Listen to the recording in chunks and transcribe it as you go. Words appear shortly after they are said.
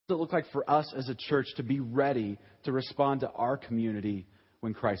it look like for us as a church to be ready to respond to our community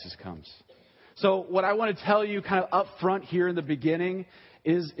when crisis comes? So what I want to tell you kind of up front here in the beginning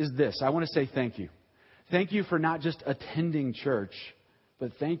is this. I want to say thank you. Thank you for not just attending church,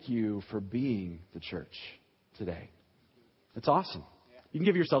 but thank you for being the church today. That's awesome. You can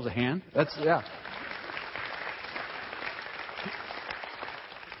give yourselves a hand. Yeah.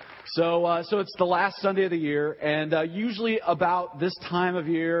 So it's the last Sunday of the year, and usually about this time of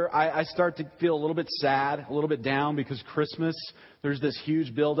year, I start to feel a little bit sad, a little bit down, because Christmas, there's this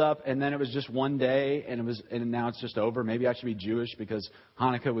huge buildup, and then it was just one day, and now it's just over. Maybe I should be Jewish, because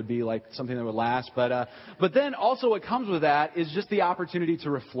Hanukkah would be like something that would last. But then also what comes with that is just the opportunity to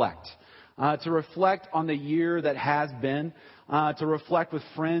reflect on the year that has been. To reflect with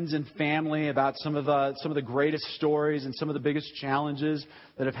friends and family about some of the greatest stories and some of the biggest challenges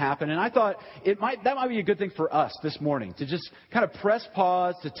that have happened. And I thought that might be a good thing for us this morning, to just kind of press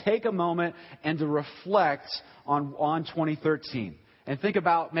pause, to take a moment and to reflect on 2013 and think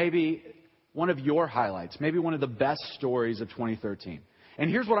about maybe one of your highlights, maybe one of the best stories of 2013. And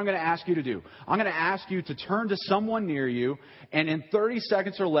here's what I'm going to ask you to do. I'm going to ask you to turn to someone near you and in 30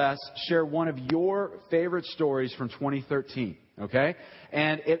 seconds or less, share one of your favorite stories from 2013. Okay?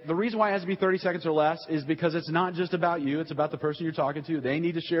 And the reason why it has to be 30 seconds or less is because it's not just about you. It's about the person you're talking to. They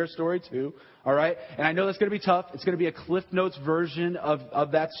need to share a story too. All right? And I know that's going to be tough. It's going to be a Cliff Notes version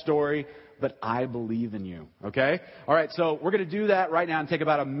of that story. But I believe in you. Okay? All right. So we're going to do that right now and take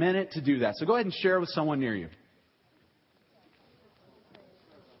about a minute to do that. So go ahead and share with someone near you.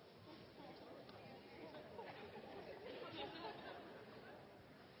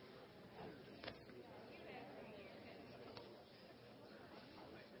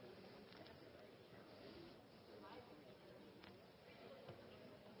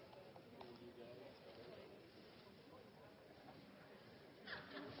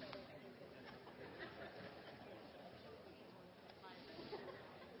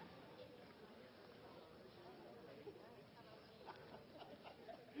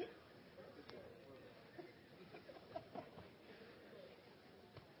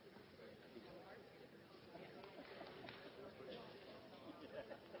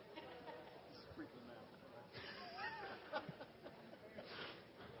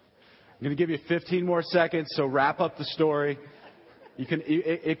 I'm going to give you 15 more seconds, so wrap up the story.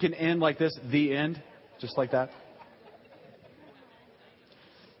 It can end like this, the end, just like that.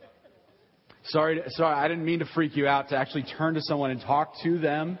 Sorry, I didn't mean to freak you out to actually turn to someone and talk to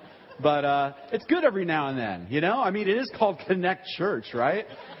them, but it's good every now and then, you know? I mean, it is called Connect Church, right?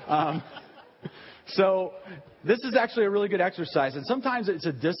 So this is actually a really good exercise, and sometimes it's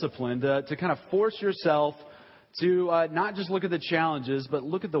a discipline to kind of force yourself to not just look at the challenges, but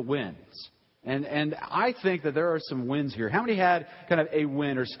look at the wins. And I think that there are some wins here. How many had kind of a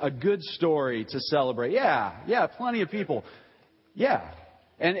win or a good story to celebrate? Yeah, plenty of people. Yeah.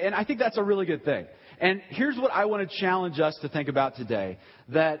 And I think that's a really good thing. And here's what I want to challenge us to think about today.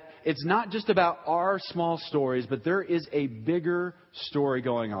 That it's not just about our small stories, but there is a bigger story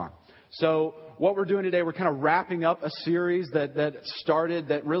going on. So what we're doing today, we're kind of wrapping up a series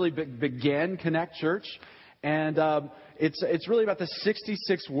that really began Connect Church. And it's really about the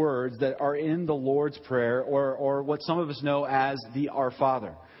 66 words that are in the Lord's Prayer, or what some of us know as the Our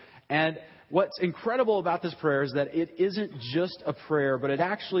Father. And what's incredible about this prayer is that it isn't just a prayer, but it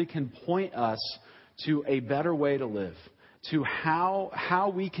actually can point us to a better way to live, to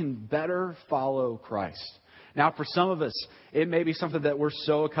how we can better follow Christ. Now, for some of us, it may be something that we're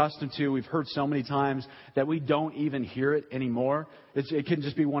so accustomed to, we've heard so many times, that we don't even hear it anymore. It can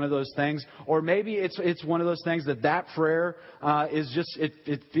just be one of those things. Or maybe it's one of those things that prayer is just,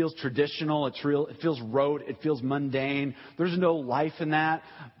 it feels traditional, it feels rote, it feels mundane. There's no life in that.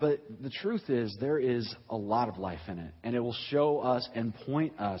 But the truth is, there is a lot of life in it. And it will show us and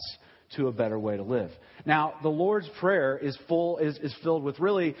point us to a better way to live. Now, the Lord's Prayer is filled with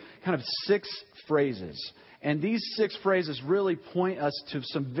really kind of 6 phrases. And these 6 phrases really point us to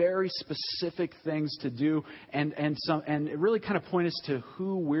some very specific things to do and it really kind of point us to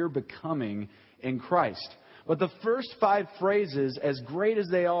who we're becoming in Christ. But the first 5 phrases, as great as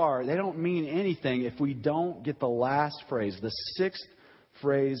they are, they don't mean anything if we don't get the last phrase, the 6th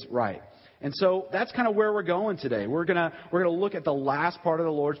phrase right. And so that's kind of where we're going today. We're gonna look at the last part of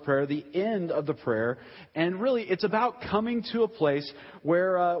the Lord's Prayer, the end of the prayer, and really it's about coming to a place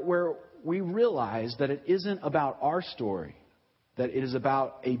where we realize that it isn't about our story, that it is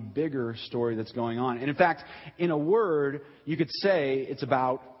about a bigger story that's going on. And in fact, in a word, you could say it's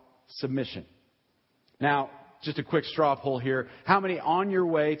about submission. Now, just a quick straw poll here. How many on your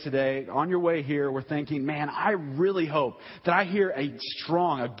way today, on your way here, were thinking, man, I really hope that I hear a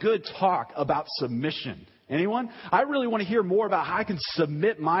good talk about submission? Anyone? I really want to hear more about how I can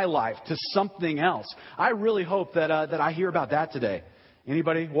submit my life to something else. I really hope that I hear about that today.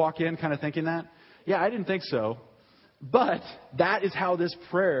 Anybody walk in kind of thinking that? Yeah, I didn't think so. But that is how this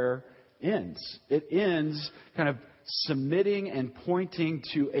prayer ends. It ends kind of submitting and pointing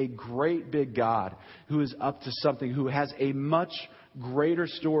to a great big God who is up to something, who has a much greater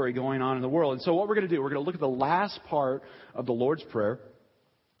story going on in the world. And so what we're going to do, we're going to look at the last part of the Lord's Prayer.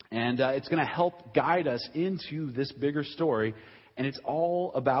 And it's going to help guide us into this bigger story. And it's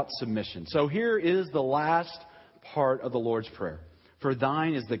all about submission. So here is the last part of the Lord's Prayer. For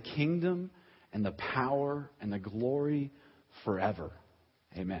thine is the kingdom and the power and the glory forever.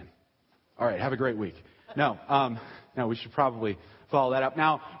 Amen. All right, have a great week. No, we should probably follow that up.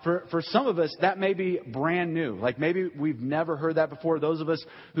 Now, for some of us, that may be brand new. Like maybe we've never heard that before. Those of us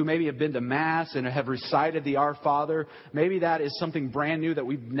who maybe have been to Mass and have recited the Our Father, maybe that is something brand new that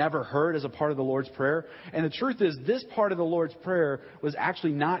we've never heard as a part of the Lord's Prayer. And the truth is, this part of the Lord's Prayer was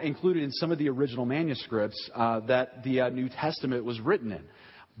actually not included in some of the original manuscripts that the New Testament was written in.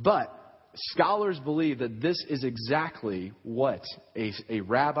 But scholars believe that this is exactly what a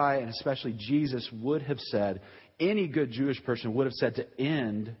rabbi, and especially Jesus, would have said. Any good Jewish person would have said to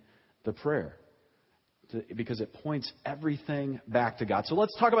end the prayer, because it points everything back to God. So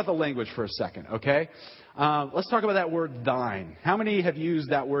let's talk about the language for a second, okay? Let's talk about that word thine. How many have used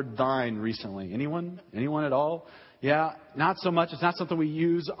that word thine recently? Anyone? Anyone at all? Yeah, not so much. It's not something we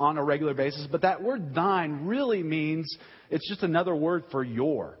use on a regular basis. But that word thine really means, it's just another word for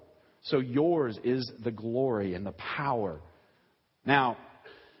your. So yours is the glory and the power. Now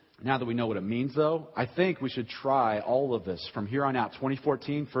that we know what it means, though, I think we should try all of this from here on out.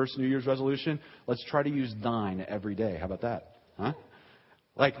 2014, first New Year's resolution. Let's try to use thine every day. How about that? Huh?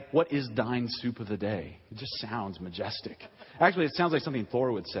 Like, what is thine soup of the day? It just sounds majestic. Actually, it sounds like something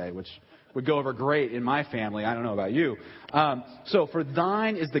Thor would say, which would go over great in my family. I don't know about you. So for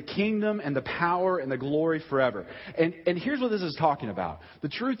thine is the kingdom and the power and the glory forever. And here's what this is talking about. The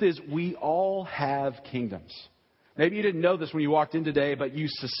truth is, we all have kingdoms. Maybe you didn't know this when you walked in today, but you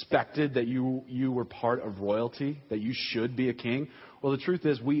suspected that you were part of royalty, that you should be a king. Well, the truth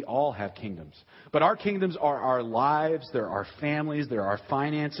is, we all have kingdoms. But our kingdoms are our lives, they're our families, they're our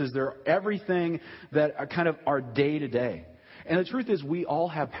finances, they're everything that are kind of our day to day. And the truth is, we all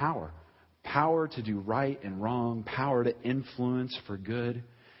have power. Power to do right and wrong, power to influence for good.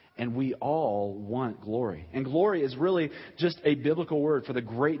 And we all want glory. And glory is really just a biblical word for the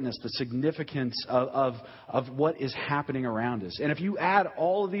greatness, the significance of what is happening around us. And if you add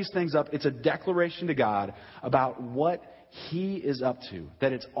all of these things up, it's a declaration to God about what He is up to.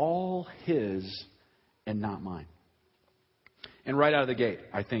 That it's all His and not mine. And right out of the gate,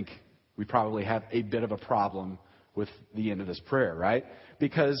 I think we probably have a bit of a problem with the end of this prayer, right?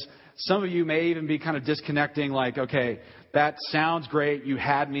 Because some of you may even be kind of disconnecting, like, okay, that sounds great, you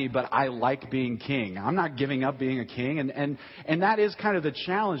had me, but I like being king. I'm not giving up being a king. And that is kind of the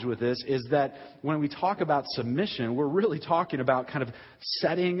challenge with this, is that when we talk about submission, we're really talking about kind of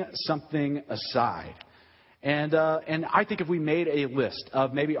setting something aside. And I think if we made a list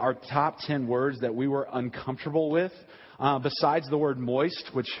of maybe our top 10 words that we were uncomfortable with, besides the word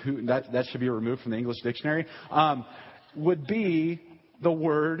moist, which that should be removed from the English dictionary, would be the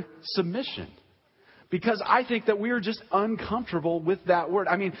word submission. Because I think that we are just uncomfortable with that word.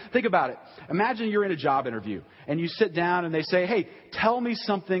 I mean, think about it. Imagine you're in a job interview and you sit down and they say, hey, tell me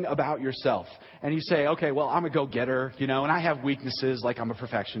something about yourself. And you say, okay, well, I'm a go-getter, and I have weaknesses, like I'm a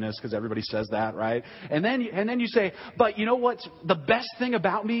perfectionist, because everybody says that, right? And then you say, but you know what? The best thing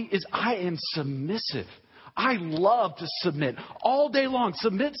about me is I am submissive. I love to submit all day long.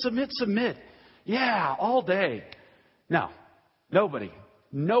 Submit, submit, submit. Yeah, all day. No,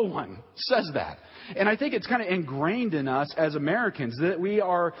 no one says that. And I think it's kind of ingrained in us as Americans that we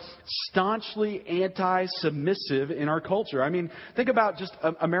are staunchly anti-submissive in our culture. I mean, think about just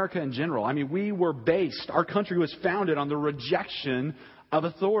America in general. I mean, our country was founded on the rejection of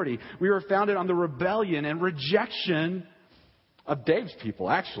authority. We were founded on the rebellion and rejection of Dave's people,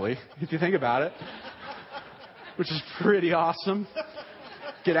 actually, if you think about it. Which is pretty awesome.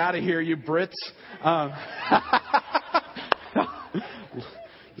 Get out of here, you Brits.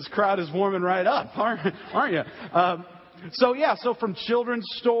 This crowd is warming right up, aren't you? So from children's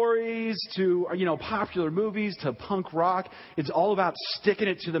stories to, popular movies to punk rock, it's all about sticking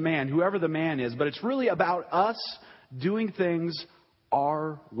it to the man, whoever the man is. But it's really about us doing things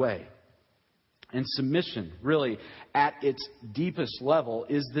our way. And submission, really, at its deepest level,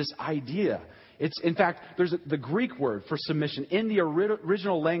 is this idea. It's, in fact, there's the Greek word for submission in the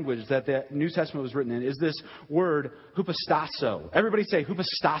original language that the New Testament was written in is this word, hupostasso. Everybody say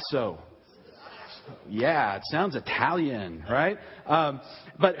hupostasso. Yeah, it sounds Italian, right?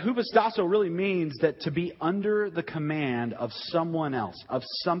 But hupostasso really means that to be under the command of someone else, of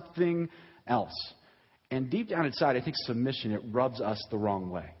something else. And deep down inside, I think submission, it rubs us the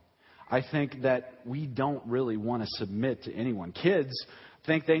wrong way. I think that we don't really want to submit to anyone. Kids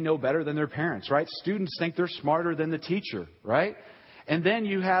think they know better than their parents, right? Students think they're smarter than the teacher, right? And then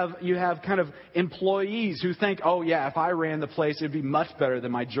you have kind of employees who think, oh yeah, if I ran the place, it'd be much better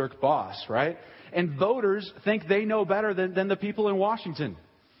than my jerk boss, right? And voters think they know better than the people in Washington,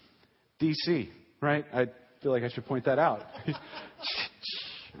 D.C., right? I feel like I should point that out.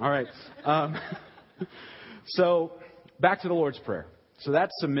 All right. So back to the Lord's Prayer. So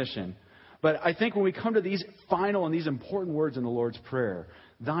that's submission. But I think when we come to these final and these important words in the Lord's Prayer,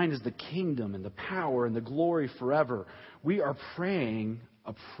 thine is the kingdom and the power and the glory forever, we are praying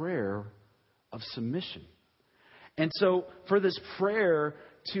a prayer of submission. And so for this prayer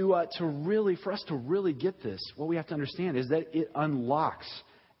for us to really get this, what we have to understand is that it unlocks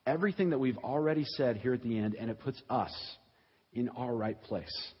everything that we've already said here at the end, and it puts us in our right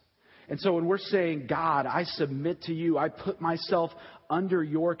place. And so when we're saying, God, I submit to you, I put myself under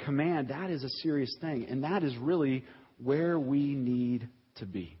your command, that is a serious thing. And that is really where we need to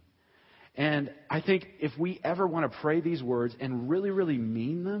be. And I think if we ever want to pray these words and really, really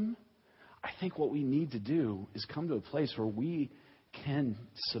mean them, I think what we need to do is come to a place where we can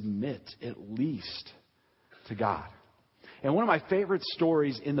submit at least to God. And one of my favorite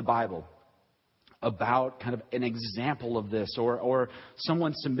stories in the Bible about kind of an example of this or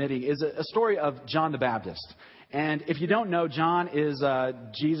someone submitting is a story of John the Baptist. And if you don't know, John is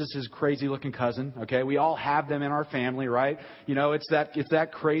Jesus' crazy looking cousin. Okay, we all have them in our family, right? You know, it's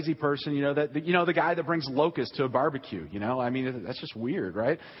that crazy person. You know the guy that brings locusts to a barbecue. You know, I mean that's just weird,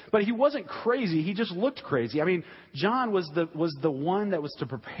 right? But he wasn't crazy. He just looked crazy. I mean, John was the one that was to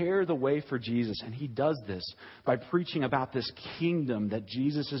prepare the way for Jesus, and he does this by preaching about this kingdom that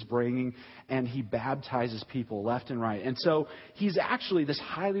Jesus is bringing, and he baptizes people left and right. And so he's actually this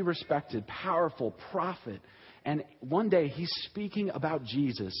highly respected, powerful prophet. And one day he's speaking about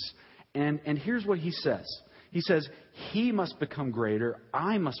Jesus, and here's what he says. He says, he must become greater,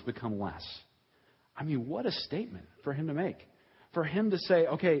 I must become less. I mean, what a statement for him to make. For him to say,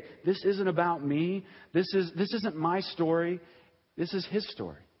 okay, this isn't about me. This isn't my story. This is his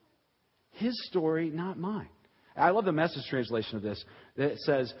story. His story, not mine. I love the Message translation of this. It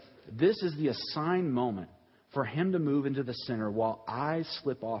says, this is the assigned moment for him to move into the center while I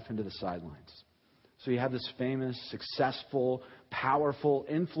slip off into the sidelines. So you have this famous, successful, powerful,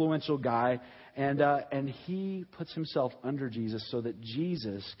 influential guy, and he puts himself under Jesus so that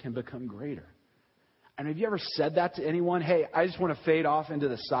Jesus can become greater. And have you ever said that to anyone? Hey, I just want to fade off into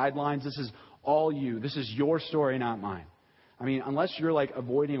the sidelines. This is all you. This is your story, not mine. I mean, unless you're like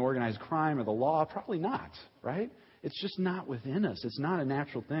avoiding organized crime or the law, probably not, right? It's just not within us. It's not a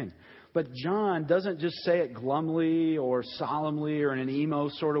natural thing. But John doesn't just say it glumly or solemnly or in an emo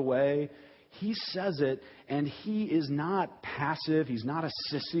sort of way. He says it, and he is not passive. He's not a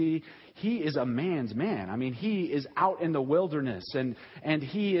sissy. He is a man's man. I mean, he is out in the wilderness, and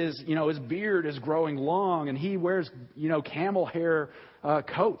he is, his beard is growing long, and he wears, camel hair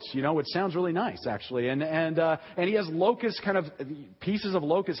coats, which sounds really nice, actually. And he has pieces of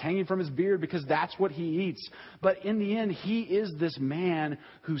locust hanging from his beard because that's what he eats. But in the end, he is this man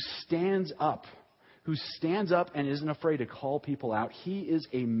who stands up and isn't afraid to call people out. He is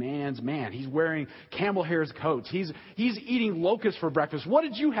a man's man. He's wearing camel hair coats. He's eating locusts for breakfast. What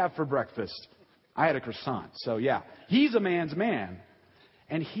did you have for breakfast? I had a croissant. So yeah, he's a man's man.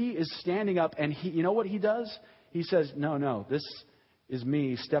 And he is standing up, and you know what he does? He says, no, this is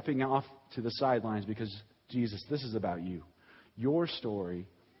me stepping off to the sidelines because, Jesus, this is about you. Your story,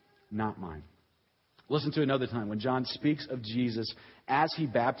 not mine. Listen to another time when John speaks of Jesus as he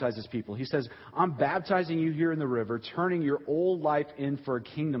baptizes people. He says, I'm baptizing you here in the river, turning your old life in for a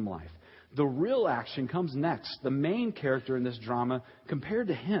kingdom life. The real action comes next. The main character in this drama, compared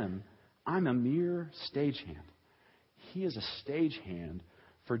to him, I'm a mere stagehand. He is a stagehand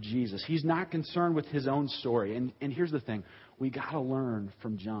for Jesus. He's not concerned with his own story. And here's the thing. We got to learn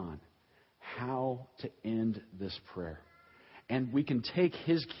from John how to end this prayer. And we can take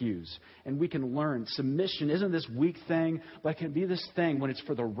his cues and we can learn. Submission isn't this weak thing, but it can be this thing when it's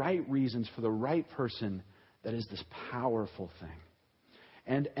for the right reasons, for the right person, that is this powerful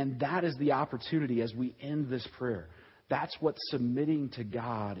thing. And that is the opportunity as we end this prayer. That's what submitting to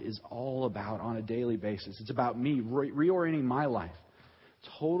God is all about on a daily basis. It's about me reorienting my life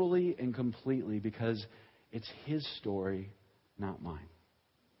totally and completely because it's His story, not mine.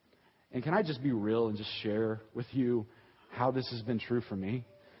 And can I just be real and just share with you how this has been true for me?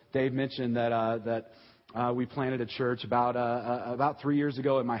 Dave mentioned that we planted a church about 3 years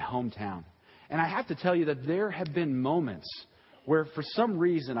ago in my hometown. And I have to tell you that there have been moments where for some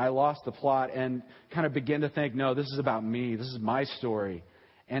reason I lost the plot and kind of began to think, no, this is about me. This is my story.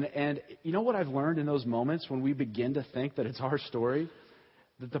 And you know what I've learned in those moments when we begin to think that it's our story?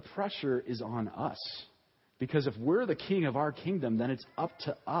 That the pressure is on us. Because if we're the king of our kingdom, then it's up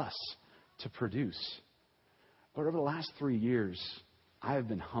to us to produce. But over the last 3 years, I have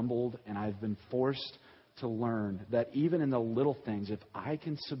been humbled and I've been forced to learn that even in the little things, if I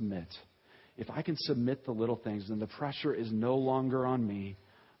can submit the little things, then the pressure is no longer on me,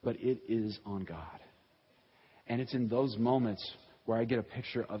 but it is on God. And it's in those moments where I get a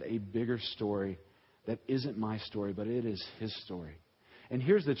picture of a bigger story that isn't my story, but it is His story. And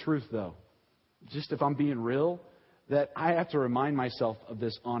here's the truth, though. Just if I'm being real, that I have to remind myself of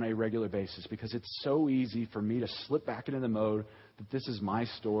this on a regular basis because it's so easy for me to slip back into the mode that this is my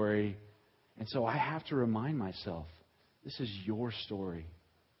story. And so I have to remind myself, this is your story,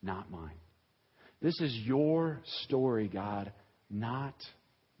 not mine. This is your story, God, not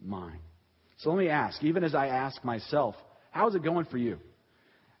mine. So let me ask, even as I ask myself, how's it going for you?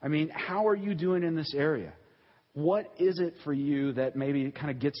 I mean, how are you doing in this area? What is it for you that maybe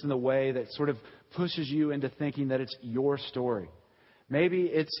kind of gets in the way, that sort of pushes you into thinking that it's your story?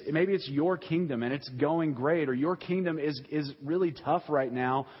 Maybe it's your kingdom and it's going great, or your kingdom is really tough right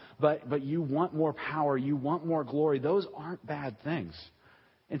now, but you want more power, you want more glory. Those aren't bad things.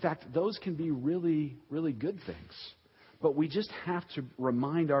 In fact, those can be really, really good things. But we just have to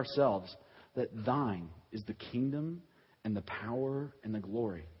remind ourselves that thine is the kingdom and the power and the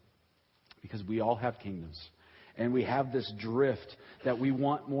glory. Because we all have kingdoms. And we have this drift that we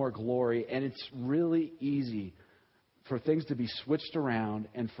want more glory. And it's really easy for things to be switched around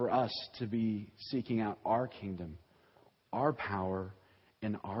and for us to be seeking out our kingdom, our power,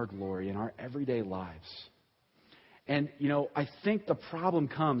 and our glory in our everyday lives. And, you know, I think the problem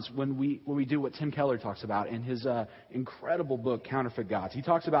comes when we do what Tim Keller talks about in his incredible book, Counterfeit Gods. He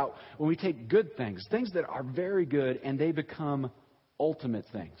talks about when we take good things, things that are very good, and they become ultimate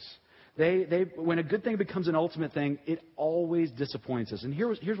things. When a good thing becomes an ultimate thing, it always disappoints us. And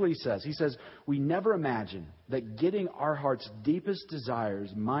here's what he says. He says, we never imagine that getting our heart's deepest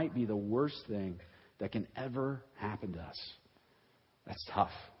desires might be the worst thing that can ever happen to us. That's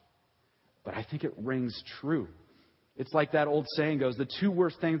tough. But I think it rings true. It's like that old saying goes, the two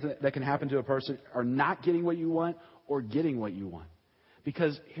worst things that can happen to a person are not getting what you want or getting what you want.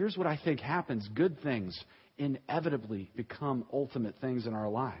 Because here's what I think happens. Good things inevitably become ultimate things in our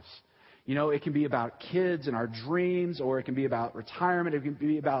lives. You know, it can be about kids and our dreams, or it can be about retirement. It can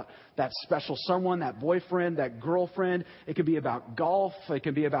be about that special someone, that boyfriend, that girlfriend. It can be about golf. It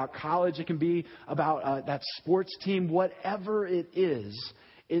can be about college. It can be about that sports team. Whatever it is,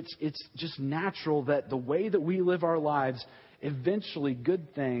 it's just natural that the way that we live our lives, eventually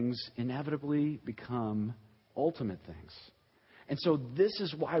good things inevitably become ultimate things. And so this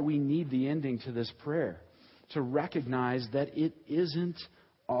is why we need the ending to this prayer, to recognize that it isn't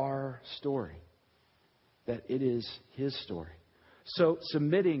our story, that it is His story. So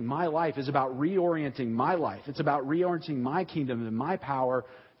submitting my life is about reorienting my life. It's about reorienting my kingdom and my power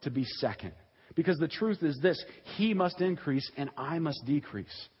to be second. Because the truth is this, He must increase and I must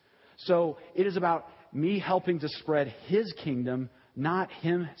decrease. So it is about me helping to spread His kingdom, not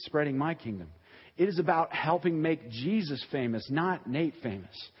Him spreading my kingdom. It is about helping make Jesus famous, not Nate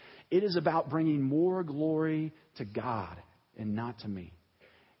famous. It is about bringing more glory to God and not to me.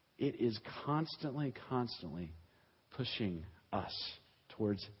 It is constantly pushing us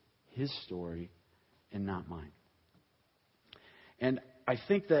towards His story and not mine. And I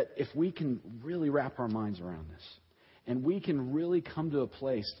think that if we can really wrap our minds around this, and we can really come to a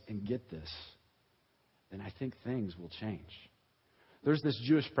place and get this, then I think things will change. There's this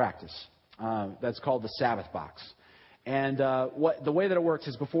Jewish practice that's called the Sabbath box. And the way that it works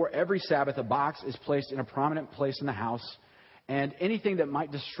is before every Sabbath, a box is placed in a prominent place in the house. And anything that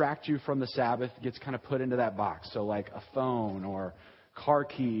might distract you from the Sabbath gets kind of put into that box. So like a phone or car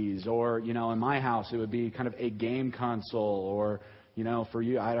keys, or, you know, in my house, it would be kind of a game console, or, you know, for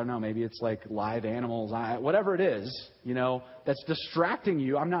you, I don't know, maybe it's like live animals, whatever it is, you know, that's distracting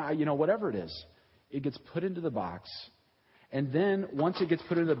you. Whatever it is, it gets put into the box. And then once it gets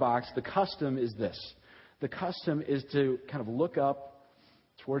put into the box, the custom is this. The custom is to kind of look up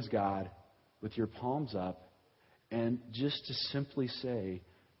towards God with your palms up and just to simply say,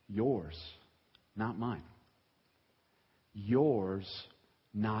 yours, not mine. Yours,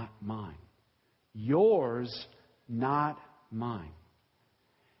 not mine. Yours, not mine.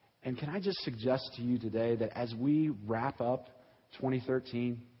 And can I just suggest to you today that as we wrap up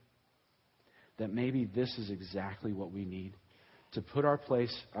 2013, that maybe this is exactly what we need to put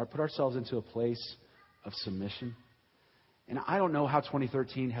ourselves into a place of submission. And I don't know how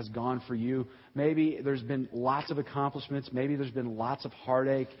 2013 has gone for you. Maybe there's been lots of accomplishments. Maybe there's been lots of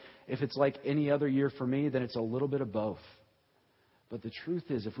heartache. If it's like any other year for me, then it's a little bit of both. But the truth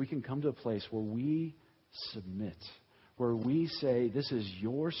is, if we can come to a place where we submit, where we say, this is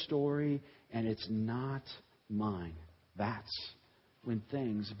your story and it's not mine, that's when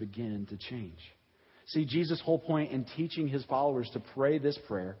things begin to change. See, Jesus' whole point in teaching his followers to pray this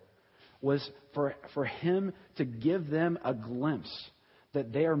prayer was for him to give them a glimpse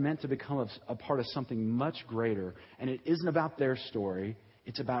that they are meant to become a part of something much greater. And it isn't about their story.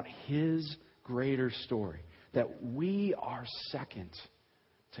 It's about his greater story. That we are second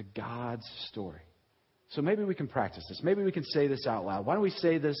to God's story. So maybe we can practice this. Maybe we can say this out loud. Why don't we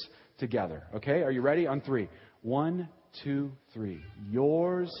say this together? Okay, are you ready? On 3. 1, 2, 3.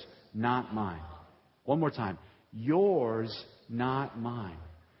 Yours, not mine. One more time. Yours, not mine.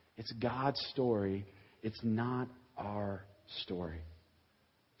 It's God's story. It's not our story.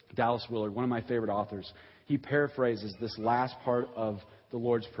 Dallas Willard, one of my favorite authors, he paraphrases this last part of the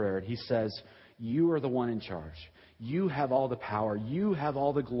Lord's Prayer. And he says, you are the one in charge. You have all the power. You have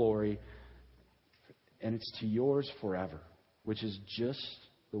all the glory. And it's to yours forever, which is just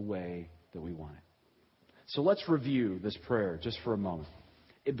the way that we want it. So let's review this prayer just for a moment.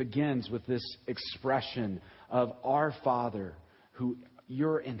 It begins with this expression of our Father, who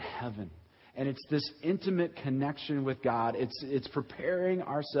you're in heaven. And it's this intimate connection with God. It's preparing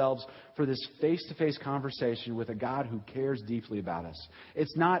ourselves for this face-to-face conversation with a God who cares deeply about us.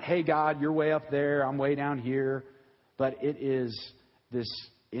 It's not, hey, God, you're way up there, I'm way down here. But it is this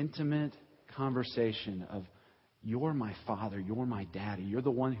intimate conversation of, you're my Father, you're my Daddy. You're the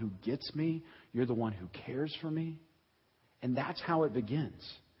one who gets me. You're the one who cares for me. And that's how it begins.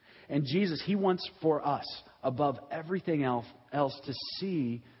 And Jesus, he wants for us, above everything else to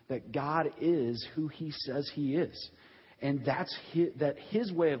see that God is who he says he is. And that's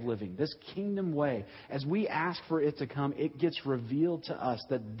his way of living, this kingdom way. As we ask for it to come, it gets revealed to us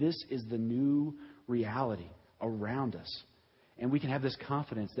that this is the new reality around us. And we can have this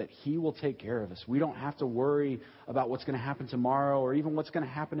confidence that he will take care of us. We don't have to worry about what's going to happen tomorrow or even what's going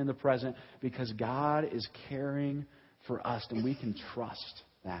to happen in the present, because God is caring for us, and we can trust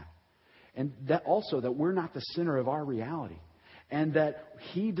that. And that also that we're not the center of our reality, and that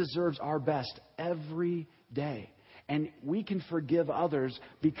he deserves our best every day. And we can forgive others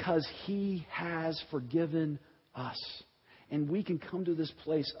because he has forgiven us. And we can come to this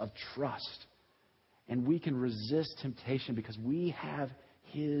place of trust. And we can resist temptation because we have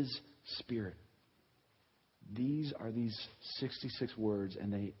his Spirit. These are these 66 words,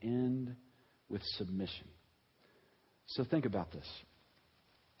 and they end with submission. So think about this.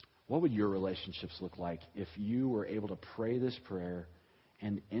 What would your relationships look like if you were able to pray this prayer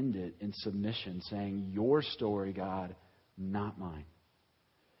and end it in submission, saying, your story, God, not mine?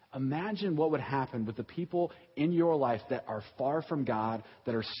 Imagine what would happen with the people in your life that are far from God,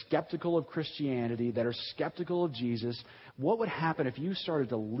 that are skeptical of Christianity, that are skeptical of Jesus. What would happen if you started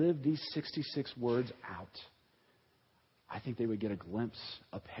to live these 66 words out? I think they would get a glimpse,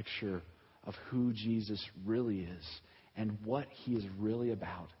 a picture of who Jesus really is and what he is really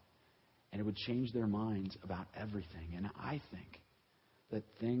about. And it would change their minds about everything. And I think that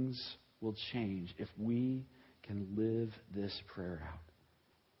things will change if we can live this prayer out.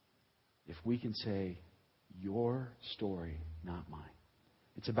 If we can say, your story, not mine.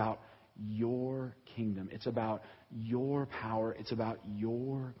 It's about your kingdom. It's about your power. It's about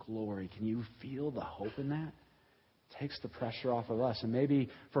your glory. Can you feel the hope in that? It takes the pressure off of us. And maybe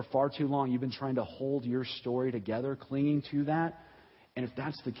for far too long, you've been trying to hold your story together, clinging to that. And if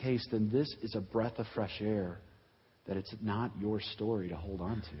that's the case, then this is a breath of fresh air, that it's not your story to hold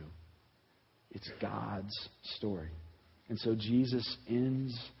on to. It's God's story. And so Jesus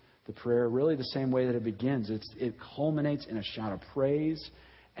ends the prayer really the same way that it begins. It culminates in a shout of praise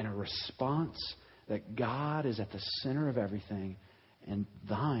and a response that God is at the center of everything, and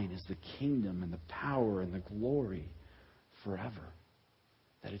thine is the kingdom and the power and the glory forever.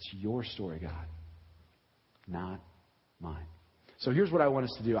 That it's your story, God, not mine. So here's what I want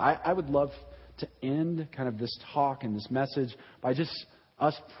us to do. I would love to end kind of this talk and this message by just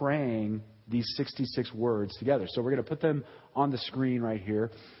us praying these 66 words together. So we're going to put them on the screen right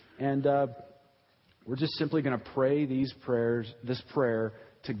here. And we're just simply going to pray this prayer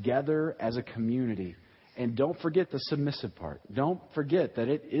together as a community. And don't forget the submissive part. Don't forget that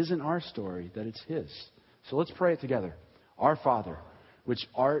it isn't our story, that it's His. So let's pray it together. Our Father, which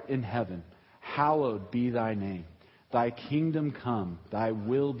art in heaven, hallowed be thy name. Thy kingdom come, thy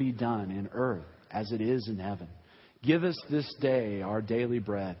will be done in earth as it is in heaven. Give us this day our daily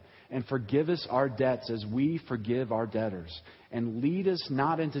bread, and forgive us our debts as we forgive our debtors. And lead us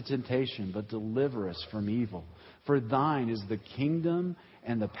not into temptation, but deliver us from evil. For thine is the kingdom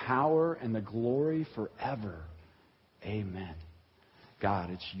and the power and the glory forever. Amen. God,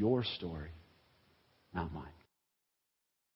 it's your story, not mine.